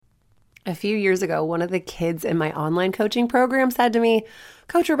A few years ago, one of the kids in my online coaching program said to me,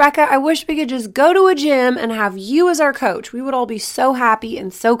 Coach Rebecca, I wish we could just go to a gym and have you as our coach. We would all be so happy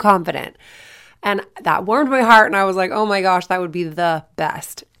and so confident. And that warmed my heart. And I was like, oh my gosh, that would be the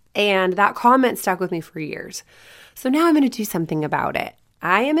best. And that comment stuck with me for years. So now I'm going to do something about it.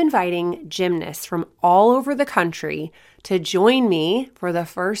 I am inviting gymnasts from all over the country to join me for the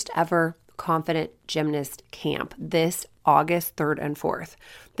first ever Confident Gymnast Camp this August 3rd and 4th.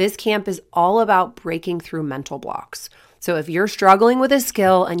 This camp is all about breaking through mental blocks. So if you're struggling with a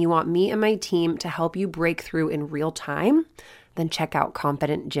skill and you want me and my team to help you break through in real time, then check out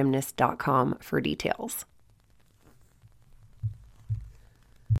confidentgymnast.com for details.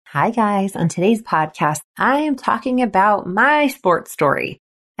 Hi guys, on today's podcast, I am talking about my sports story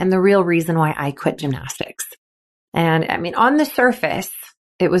and the real reason why I quit gymnastics. And I mean, on the surface,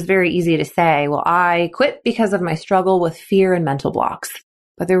 it was very easy to say, well, I quit because of my struggle with fear and mental blocks,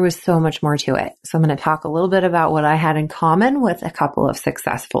 but there was so much more to it. So I'm going to talk a little bit about what I had in common with a couple of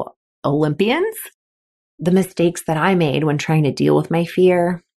successful Olympians, the mistakes that I made when trying to deal with my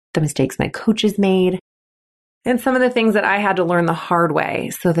fear, the mistakes my coaches made, and some of the things that I had to learn the hard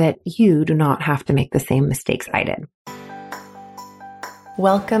way so that you do not have to make the same mistakes I did.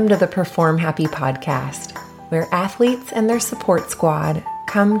 Welcome to the Perform Happy podcast, where athletes and their support squad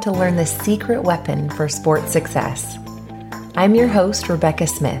come to learn the secret weapon for sports success. I'm your host, Rebecca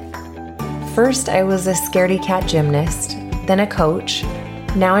Smith. First, I was a scaredy cat gymnast, then a coach.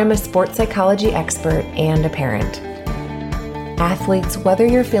 Now I'm a sports psychology expert and a parent. Athletes, whether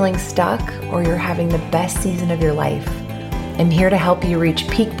you're feeling stuck or you're having the best season of your life, I'm here to help you reach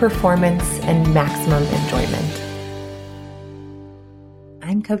peak performance and maximum enjoyment.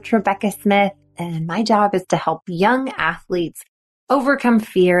 I'm Coach Rebecca Smith, and my job is to help young athletes overcome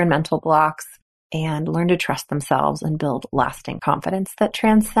fear and mental blocks and learn to trust themselves and build lasting confidence that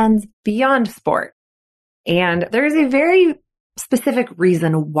transcends beyond sport. And there's a very specific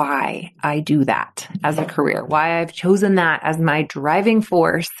reason why I do that as a career, why I've chosen that as my driving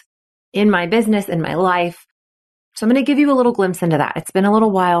force in my business, in my life. So I'm going to give you a little glimpse into that. It's been a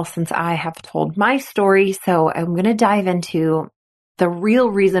little while since I have told my story, so I'm going to dive into the real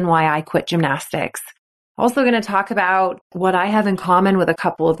reason why I quit gymnastics. Also going to talk about what I have in common with a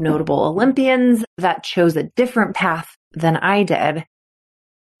couple of notable Olympians that chose a different path than I did.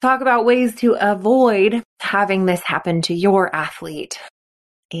 Talk about ways to avoid having this happen to your athlete.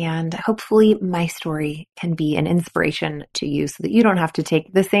 And hopefully my story can be an inspiration to you so that you don't have to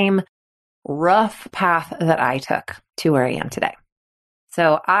take the same rough path that I took to where I am today.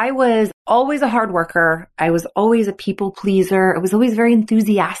 So I was always a hard worker. I was always a people pleaser. I was always very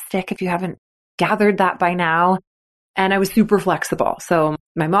enthusiastic, if you haven't gathered that by now. And I was super flexible. So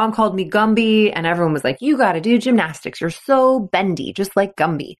my mom called me Gumby and everyone was like, you got to do gymnastics. You're so bendy, just like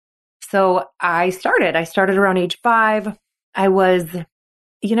Gumby. So I started around age 5. I was, a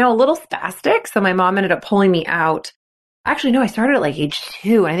little spastic. So my mom ended up pulling me out. Actually, no, I started at like age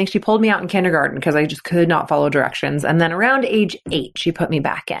 2. I think she pulled me out in kindergarten because I just could not follow directions. And then around age 8, she put me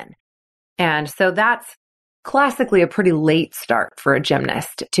back in. And so that's classically a pretty late start for a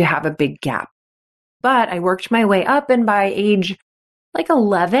gymnast to have a big gap. But I worked my way up, and by age like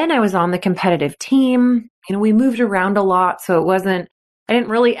 11, I was on the competitive team. We moved around a lot, so I didn't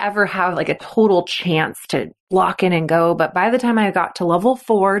really ever have like a total chance to lock in and go. But by the time I got to level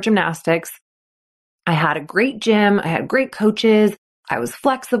 4 gymnastics, I had a great gym. I had great coaches. I was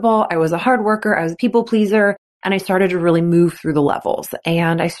flexible. I was a hard worker. I was a people pleaser. And I started to really move through the levels,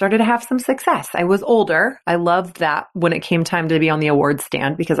 and I started to have some success. I was older. I loved that when it came time to be on the award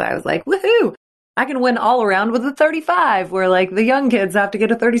stand because I was like, woohoo, I can win all around with a 35 where like the young kids have to get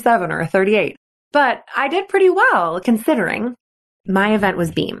a 37 or a 38. But I did pretty well considering. My event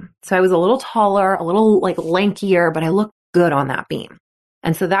was beam. So I was a little taller, a little like lankier, but I looked good on that beam.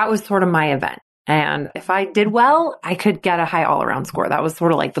 And so that was sort of my event. And if I did well, I could get a high all around score. That was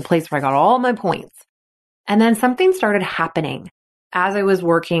sort of like the place where I got all my points. And then something started happening as I was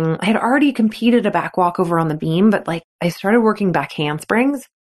working. I had already competed a back walk over on the beam, but like I started working back handsprings,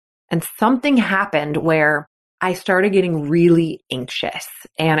 and something happened where I started getting really anxious,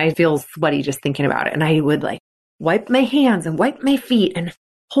 and I feel sweaty just thinking about it. And I would like wipe my hands and wipe my feet and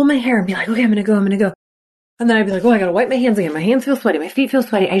pull my hair and be like, okay, I'm going to go. And then I'd be like, oh, I got to wipe my hands again. My hands feel sweaty. My feet feel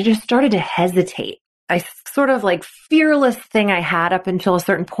sweaty. I just started to hesitate. I sort of like fearless thing I had up until a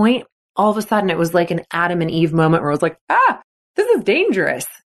certain point. All of a sudden it was like an Adam and Eve moment where I was like, this is dangerous.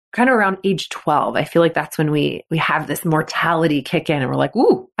 Kind of around age 12. I feel like that's when we have this mortality kick in and we're like,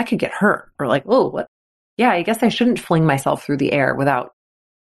 ooh, I could get hurt. Or like, oh, what? Yeah, I guess I shouldn't fling myself through the air without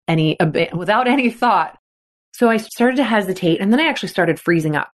any thought. So I started to hesitate, and then I actually started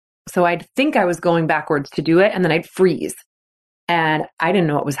freezing up. So I'd think I was going backwards to do it, and then I'd freeze. And I didn't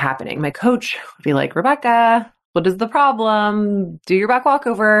know what was happening. My coach would be like, Rebecca, what is the problem? Do your back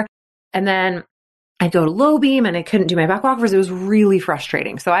walkover. And then I'd go to low beam and I couldn't do my back walkovers. It was really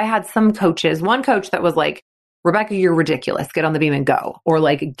frustrating. So I had some coaches, one coach that was like, Rebecca, you're ridiculous. Get on the beam and go. Or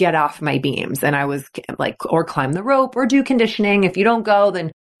like, get off my beams. And I was like, or climb the rope or do conditioning. If you don't go,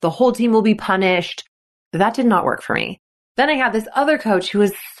 then the whole team will be punished. That did not work for me. Then I had this other coach who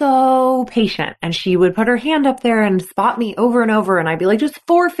was so patient, and she would put her hand up there and spot me over and over. And I'd be like, just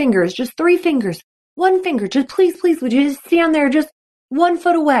 4 fingers, just 3 fingers, 1 finger, just please, would you just stand there just 1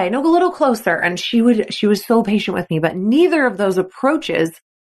 foot away, no, a little closer. And she was so patient with me, but neither of those approaches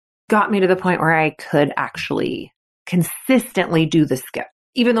got me to the point where I could actually consistently do the skip,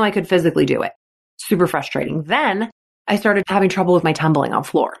 even though I could physically do it. Super frustrating. Then I started having trouble with my tumbling on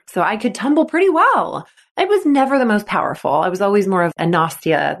floor. So I could tumble pretty well. I was never the most powerful. I was always more of a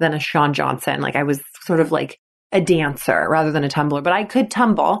Nastia than a Shawn Johnson. Like I was sort of like a dancer rather than a tumbler, but I could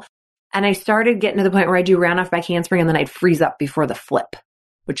tumble. And I started getting to the point where I do round off back handspring and then I'd freeze up before the flip,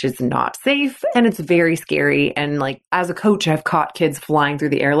 which is not safe. And it's very scary. And like as a coach, I've caught kids flying through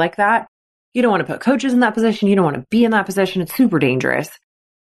the air like that. You don't want to put coaches in that position. You don't want to be in that position. It's super dangerous.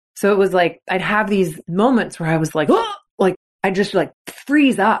 So it was like, I'd have these moments where I was like, oh, like I just like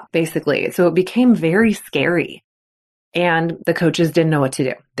freeze up basically. So it became very scary. And the coaches didn't know what to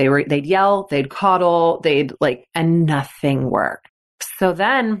do. They'd yell, they'd coddle, and nothing worked. So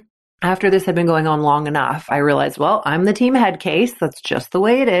then after this had been going on long enough, I realized, well, I'm the team head case. That's just the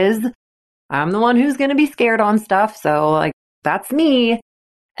way it is. I'm the one who's going to be scared on stuff. So like, that's me.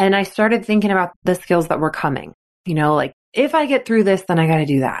 And I started thinking about the skills that were coming, like, if I get through this, then I got to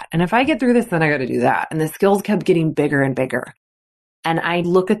do that. And if I get through this, then I got to do that. And the skills kept getting bigger and bigger. And I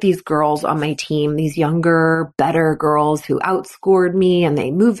look at these girls on my team, these younger, better girls who outscored me, and they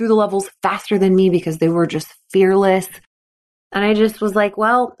moved through the levels faster than me because they were just fearless. And I just was like,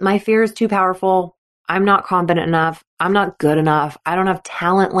 well, my fear is too powerful. I'm not confident enough. I'm not good enough. I don't have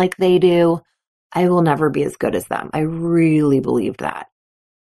talent like they do. I will never be as good as them. I really believed that.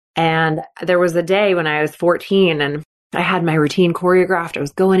 And there was a day when I was 14 and I had my routine choreographed. I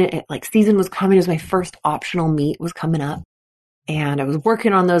was going in, like season was coming. It was my first optional meet was coming up. And I was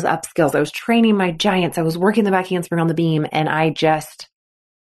working on those up skills. I was training my giants. I was working the back handspring on the beam, and I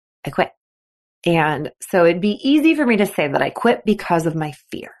quit. And so it'd be easy for me to say that I quit because of my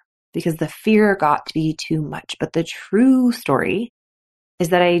fear, because the fear got to be too much. But the true story is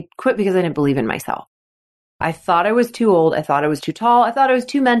that I quit because I didn't believe in myself. I thought I was too old. I thought I was too tall. I thought I was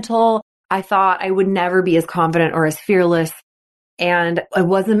too mental. I thought I would never be as confident or as fearless. And I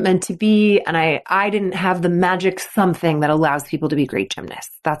wasn't meant to be. And I didn't have the magic something that allows people to be great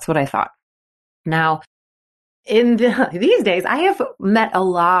gymnasts. That's what I thought. Now, these days, I have met a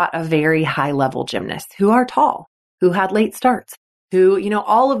lot of very high level gymnasts who are tall, who had late starts, who,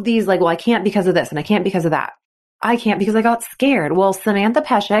 all of these like, well, I can't because of this and I can't because of that. I can't because I got scared. Well, Samantha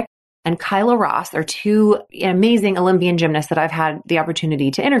Peshek and Kyla Ross are 2 amazing Olympian gymnasts that I've had the opportunity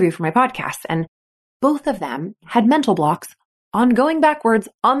to interview for my podcast. And both of them had mental blocks on going backwards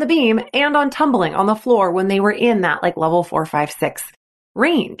on the beam and on tumbling on the floor when they were in that like level 4, 5, 6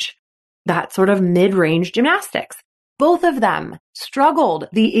 range, that sort of mid-range gymnastics. Both of them struggled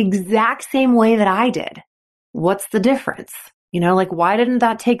the exact same way that I did. What's the difference? Why didn't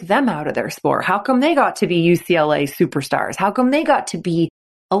that take them out of their sport? How come they got to be UCLA superstars? How come they got to be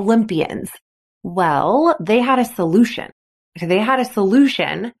Olympians? Well, they had a solution. They had a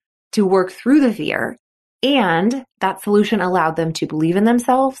solution to work through the fear, and that solution allowed them to believe in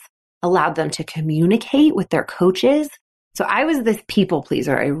themselves, allowed them to communicate with their coaches. So I was this people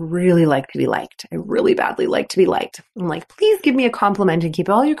pleaser. I really like to be liked. I really badly like to be liked. I'm like, please give me a compliment and keep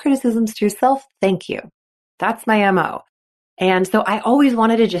all your criticisms to yourself. Thank you. That's my MO. And so I always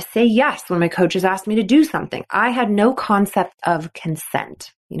wanted to just say yes when my coaches asked me to do something. I had no concept of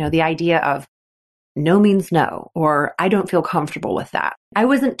consent. The idea of no means no, or I don't feel comfortable with that. I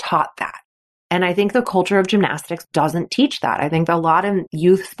wasn't taught that. And I think the culture of gymnastics doesn't teach that. I think a lot of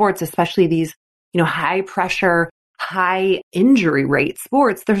youth sports, especially these, high pressure, high injury rate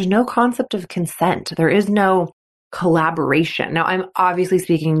sports, there's no concept of consent. There is no collaboration. Now, I'm obviously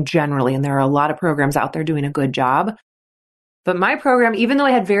speaking generally, and there are a lot of programs out there doing a good job. But my program, even though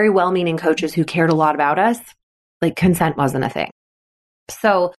I had very well-meaning coaches who cared a lot about us, like consent wasn't a thing.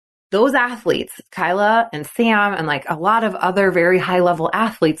 So those athletes, Kyla and Sam, and like a lot of other very high-level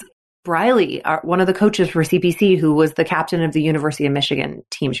athletes, Briley, one of the coaches for CPC, who was the captain of the University of Michigan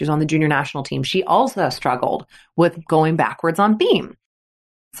team, she was on the junior national team. She also struggled with going backwards on beam.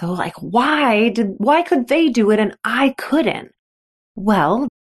 So like, why could they do it and I couldn't? Well,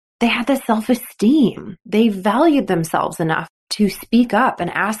 they had the self-esteem. They valued themselves enough to speak up and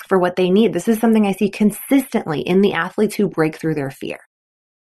ask for what they need. This is something I see consistently in the athletes who break through their fear.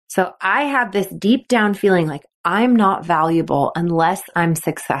 So I have this deep down feeling like I'm not valuable unless I'm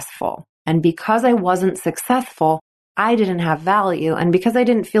successful. And because I wasn't successful, I didn't have value. And because I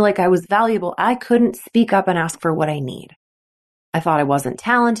didn't feel like I was valuable, I couldn't speak up and ask for what I need. I thought I wasn't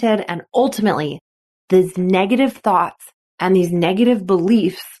talented. And ultimately, these negative thoughts and these negative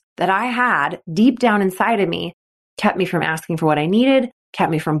beliefs that I had deep down inside of me kept me from asking for what I needed,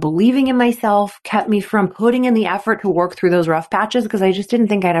 kept me from believing in myself, kept me from putting in the effort to work through those rough patches because I just didn't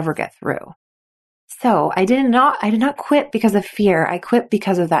think I'd ever get through. So I did not quit because of fear. I quit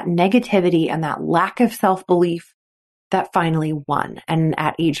because of that negativity and that lack of self-belief that finally won. And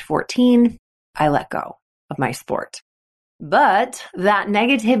at age 14, I let go of my sport. But that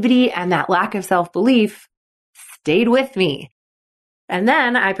negativity and that lack of self-belief stayed with me. And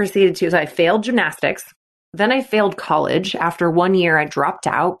then I proceeded so I failed gymnastics. Then I failed college. After 1 year, I dropped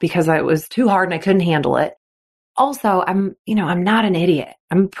out because it was too hard and I couldn't handle it. Also, I'm not an idiot.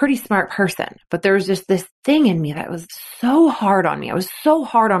 I'm a pretty smart person, but there was just this thing in me that was so hard on me. I was so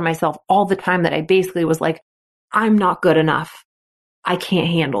hard on myself all the time that I basically was like, I'm not good enough. I can't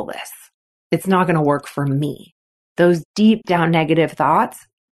handle this. It's not going to work for me. Those deep down negative thoughts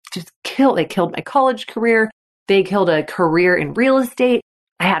they killed my college career. They killed a career in real estate.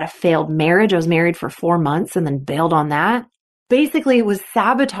 I had a failed marriage. I was married for 4 months and then bailed on that. Basically, it was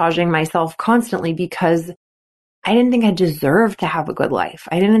sabotaging myself constantly because I didn't think I deserved to have a good life.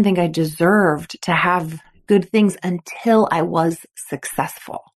 I didn't think I deserved to have good things until I was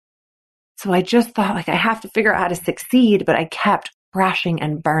successful. So I just thought I have to figure out how to succeed, but I kept crashing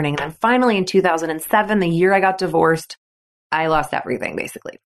and burning. And then finally in 2007, the year I got divorced, I lost everything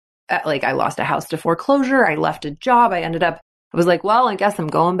basically. I lost a house to foreclosure. I left a job. I was like, well, I guess I'm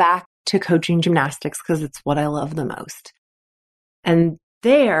going back to coaching gymnastics because it's what I love the most. And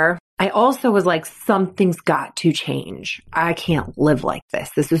there, I also was like, something's got to change. I can't live like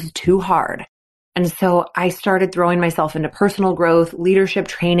this. This is too hard. And so I started throwing myself into personal growth, leadership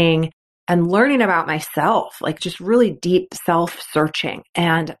training, and learning about myself, like just really deep self-searching.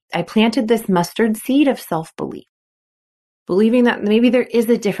 And I planted this mustard seed of self-belief, believing that maybe there is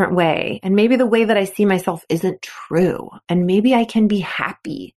a different way. And maybe the way that I see myself isn't true. And maybe I can be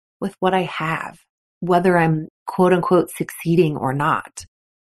happy with what I have, whether I'm quote unquote succeeding or not.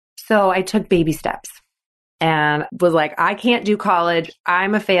 So I took baby steps and was like, I can't do college.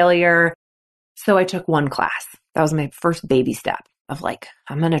 I'm a failure. So I took one class. That was my first baby step of like,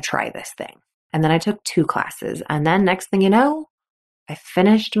 I'm going to try this thing. And then I took 2 classes. And then next thing you know, I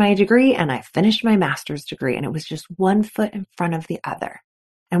finished my degree and I finished my master's degree. And it was just one foot in front of the other.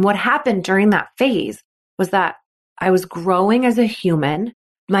 And what happened during that phase was that I was growing as a human.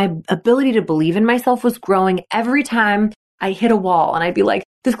 My ability to believe in myself was growing every time I hit a wall and I'd be like,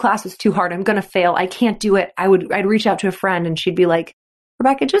 this class is too hard. I'm going to fail. I can't do it. I'd reach out to a friend and she'd be like,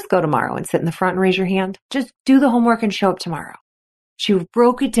 Rebecca, just go tomorrow and sit in the front and raise your hand. Just do the homework and show up tomorrow. She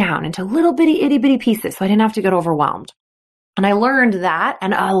broke it down into little bitty, itty bitty pieces so I didn't have to get overwhelmed. And I learned that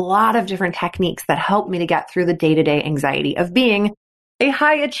and a lot of different techniques that helped me to get through the day-to-day anxiety of being a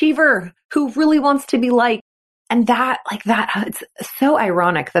high achiever who really wants to be liked. And it's so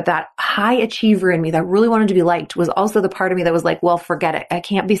ironic that high achiever in me that really wanted to be liked was also the part of me that was like, well, forget it. I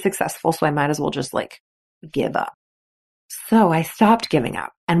can't be successful, so I might as well just give up. So I stopped giving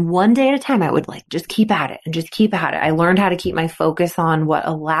up. And one day at a time, I would just keep at it and just keep at it. I learned how to keep my focus on what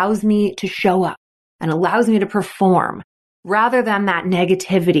allows me to show up and allows me to perform rather than that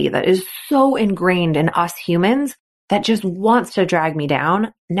negativity that is so ingrained in us humans that just wants to drag me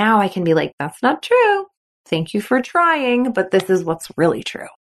down. Now I can be like, that's not true. Thank you for trying, but this is what's really true.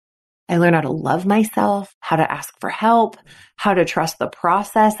 I learned how to love myself, how to ask for help, how to trust the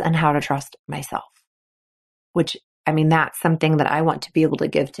process, and how to trust myself. That's something that I want to be able to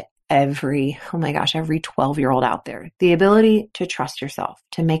give to every 12-year-old out there. The ability to trust yourself,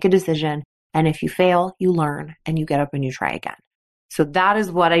 to make a decision. And if you fail, you learn and you get up and you try again. So that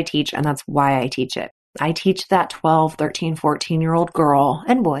is what I teach. And that's why I teach it. I teach that 12, 13, 14-year-old girl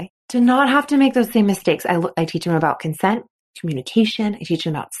and boy to not have to make those same mistakes. I teach them about consent, communication. I teach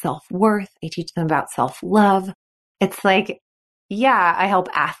them about self-worth. I teach them about self-love. It's like, yeah, I help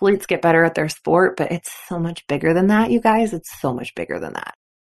athletes get better at their sport, but it's so much bigger than that, you guys. It's so much bigger than that.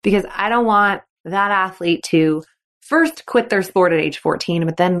 Because I don't want that athlete to first quit their sport at age 14,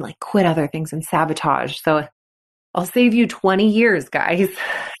 but then quit other things and sabotage. So I'll save you 20 years, guys,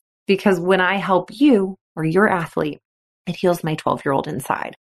 because when I help you or your athlete, it heals my 12-year-old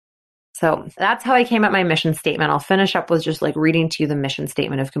inside. So that's how I came at my mission statement. I'll finish up with just like reading to you the mission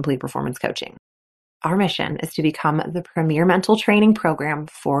statement of Complete Performance Coaching. Our mission is to become the premier mental training program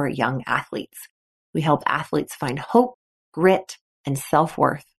for young athletes. We help athletes find hope, grit, and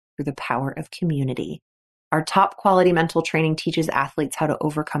self-worth through the power of community. Our top quality mental training teaches athletes how to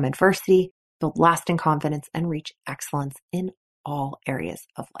overcome adversity, build lasting confidence, and reach excellence in all areas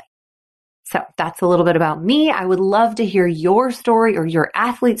of life. So that's a little bit about me. I would love to hear your story or your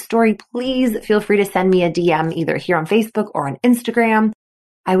athlete story. Please feel free to send me a DM either here on Facebook or on Instagram.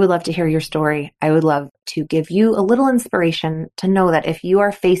 I would love to hear your story. I would love to give you a little inspiration to know that if you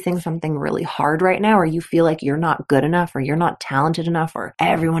are facing something really hard right now, or you feel like you're not good enough, or you're not talented enough, or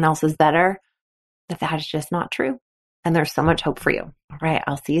everyone else is better, that is just not true. And there's so much hope for you. All right,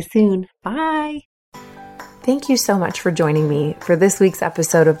 I'll see you soon. Bye. Thank you so much for joining me for this week's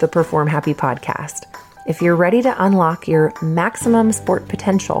episode of the Perform Happy podcast. If you're ready to unlock your maximum sport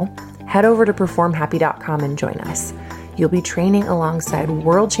potential, head over to performhappy.com and join us. You'll be training alongside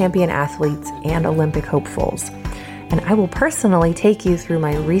world champion athletes and Olympic hopefuls. And I will personally take you through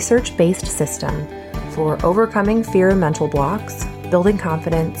my research-based system for overcoming fear and mental blocks, building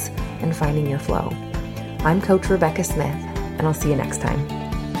confidence, and finding your flow. I'm Coach Rebecca Smith, and I'll see you next time.